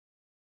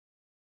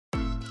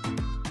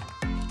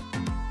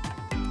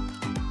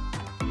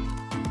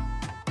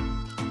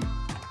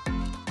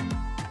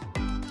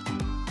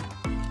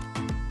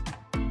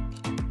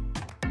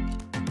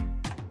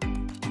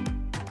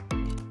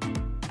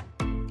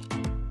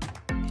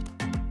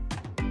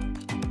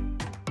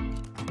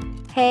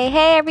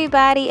Hey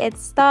everybody, it's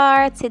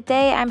Starr.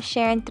 Today I'm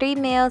sharing 3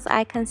 meals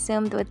I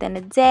consumed within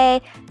a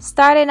day.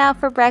 Starting out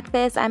for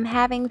breakfast, I'm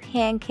having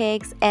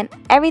pancakes, and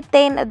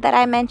everything that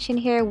I mentioned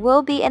here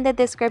will be in the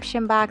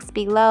description box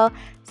below,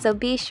 so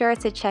be sure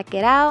to check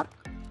it out.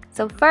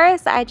 So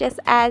first, I just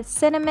add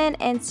cinnamon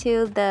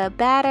into the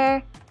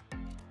batter,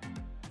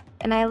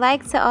 and I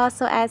like to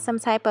also add some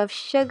type of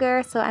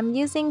sugar, so I'm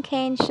using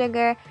cane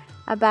sugar,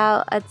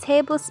 about a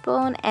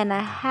tablespoon and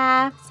a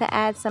half to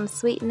add some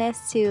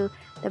sweetness to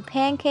the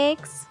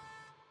pancakes.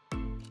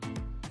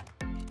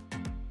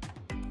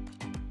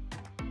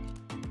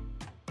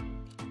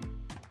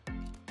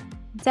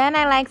 Then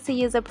I like to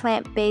use a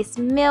plant-based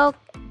milk.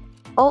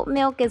 Oat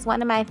milk is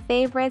one of my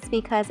favorites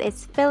because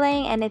it's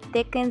filling and it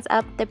thickens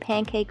up the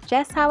pancake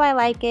just how I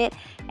like it.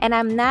 And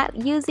I'm not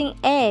using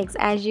eggs,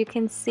 as you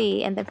can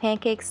see, and the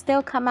pancakes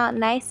still come out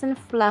nice and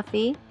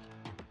fluffy.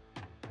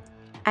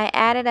 I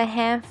added a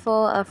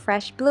handful of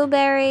fresh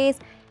blueberries.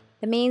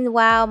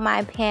 Meanwhile,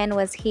 my pan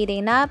was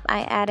heating up.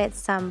 I added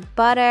some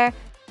butter.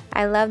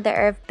 I love the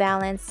Earth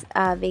Balance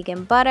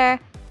vegan butter.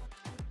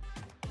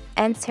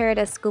 Entered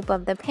a scoop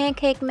of the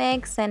pancake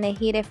mix and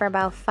heat it for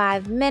about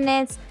 5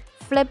 minutes.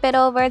 Flip it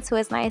over till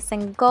it's nice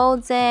and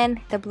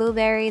golden. The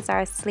blueberries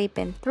are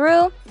sleeping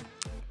through.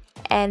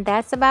 And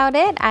that's about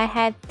it. I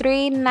had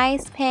 3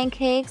 nice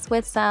pancakes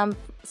with some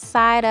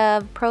side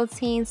of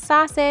protein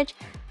sausage.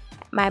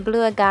 My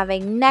blue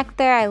agave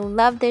nectar, I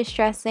love this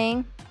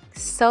dressing,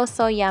 so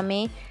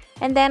yummy.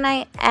 And then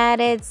I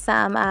added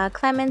some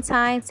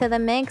clementine to the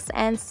mix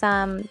and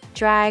some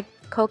dried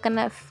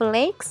coconut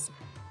flakes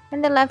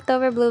and the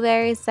leftover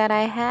blueberries that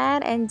I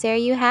had, and there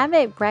you have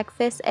it,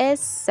 breakfast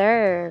is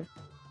served.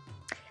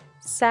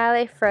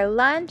 Salad for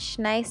lunch,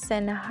 nice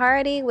and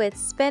hearty with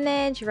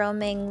spinach,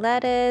 romaine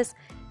lettuce,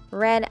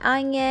 red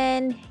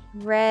onion,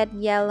 red,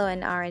 yellow,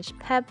 and orange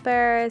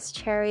peppers,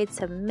 cherry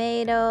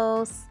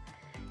tomatoes.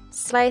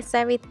 Slice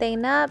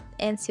everything up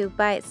into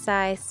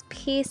bite-sized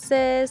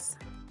pieces.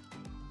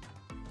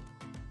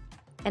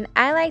 And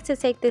I like to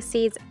take the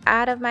seeds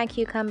out of my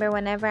cucumber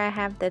whenever I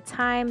have the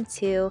time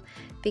to,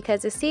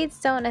 because the seeds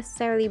don't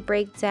necessarily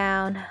break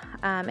down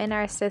in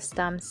our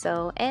system,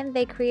 and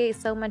they create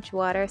so much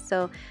water,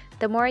 so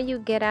the more you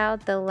get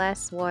out, the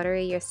less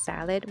watery your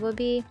salad will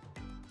be.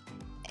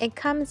 It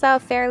comes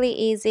out fairly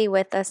easy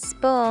with a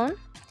spoon.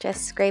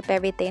 Just scrape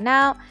everything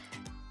out.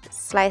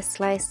 Slice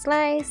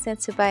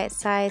into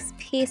bite-sized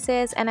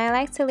pieces, and I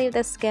like to leave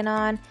the skin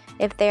on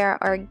if they are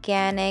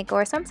organic,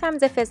 or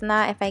sometimes if it's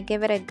not, if I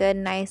give it a good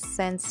nice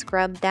and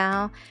scrub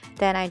down,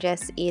 then I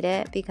just eat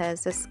it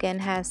because the skin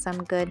has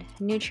some good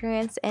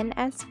nutrients in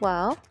as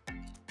well.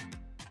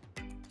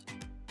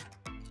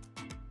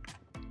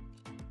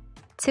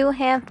 2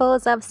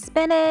 handfuls of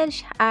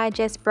spinach I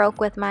just broke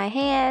with my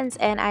hands,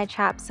 and I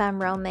chopped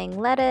some romaine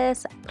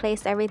lettuce,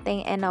 placed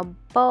everything in a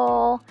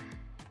bowl.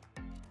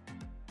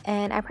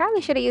 And I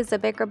probably should have used a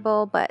bigger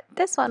bowl, but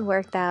this one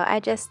worked out. I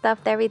just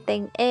stuffed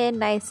everything in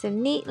nice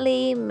and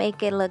neatly,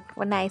 make it look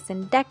nice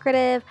and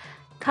decorative.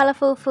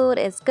 Colorful food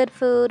is good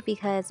food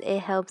because it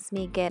helps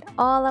me get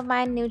all of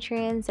my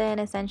nutrients and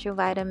essential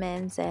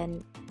vitamins,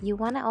 and you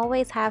want to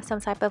always have some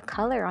type of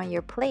color on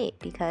your plate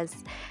because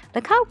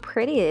look how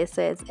pretty this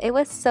is. It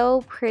was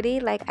so pretty,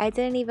 like I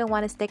didn't even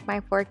want to stick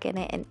my fork in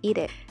it and eat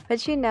it.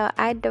 But you know,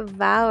 I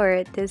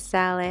devoured this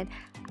salad.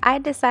 I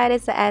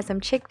decided to add some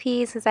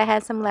chickpeas because I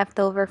had some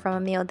left over from a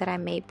meal that I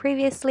made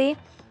previously.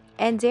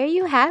 And there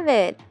you have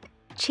it.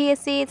 Chia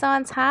seeds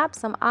on top,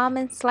 some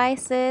almond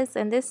slices,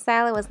 and this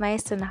salad was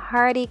nice and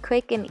hearty,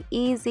 quick and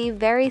easy,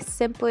 very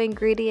simple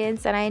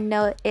ingredients, and I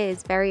know it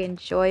is very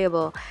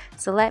enjoyable.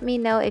 So let me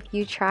know if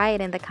you try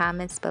it in the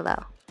comments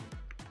below.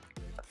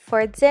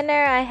 For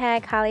dinner, I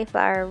had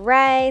cauliflower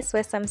rice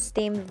with some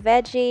steamed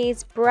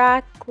veggies,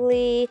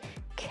 broccoli,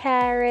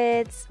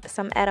 carrots,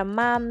 some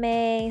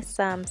edamame,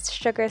 some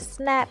sugar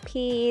snap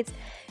peas,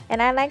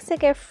 and I like to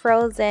get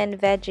frozen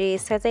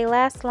veggies because they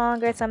last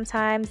longer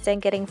sometimes than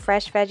getting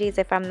fresh veggies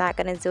if I'm not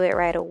going to do it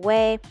right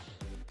away.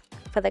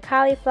 For the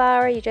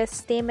cauliflower, you just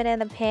steam it in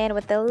the pan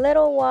with a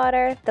little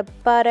water, the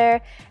butter.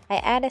 I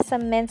added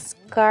some minced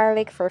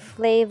garlic for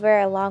flavor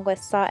along with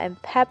salt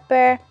and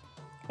pepper.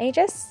 And you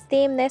just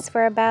steam this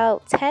for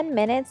about 10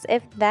 minutes,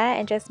 if that,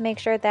 and just make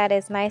sure that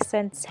is nice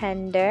and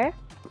tender.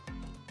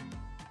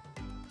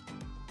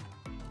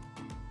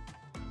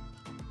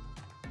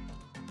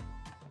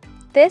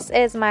 This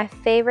is my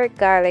favorite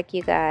garlic,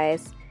 you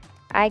guys.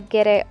 I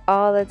get it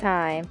all the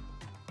time,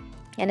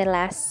 and it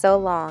lasts so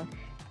long.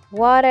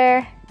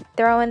 Water,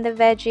 throw in the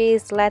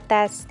veggies, let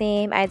that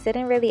steam. I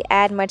didn't really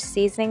add much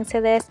seasoning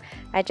to this.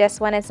 I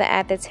just wanted to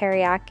add the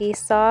teriyaki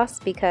sauce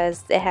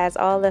because it has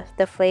all of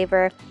the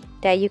flavor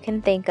that you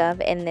can think of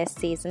in this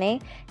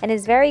seasoning, and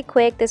it's very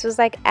quick. This was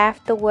like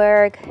after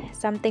work,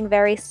 something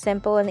very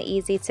simple and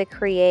easy to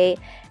create.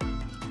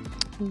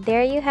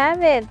 There you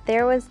have it.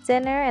 There was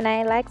dinner, and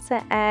I like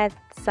to add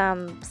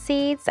some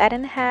seeds. I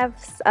didn't have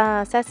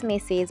sesame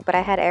seeds, but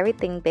I had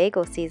everything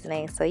bagel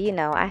seasoning, so you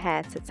know I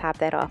had to top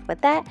that off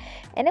with that,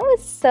 and it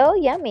was so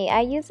yummy.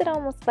 I use it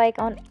almost like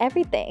on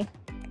everything.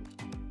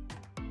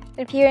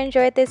 If you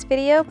enjoyed this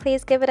video,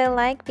 please give it a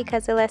like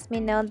because it lets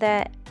me know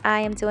that I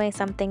am doing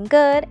something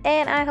good,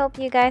 and I hope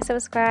you guys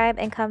subscribe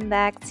and come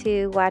back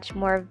to watch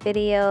more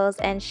videos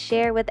and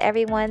share with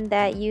everyone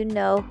that you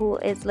know who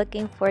is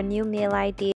looking for new meal ideas.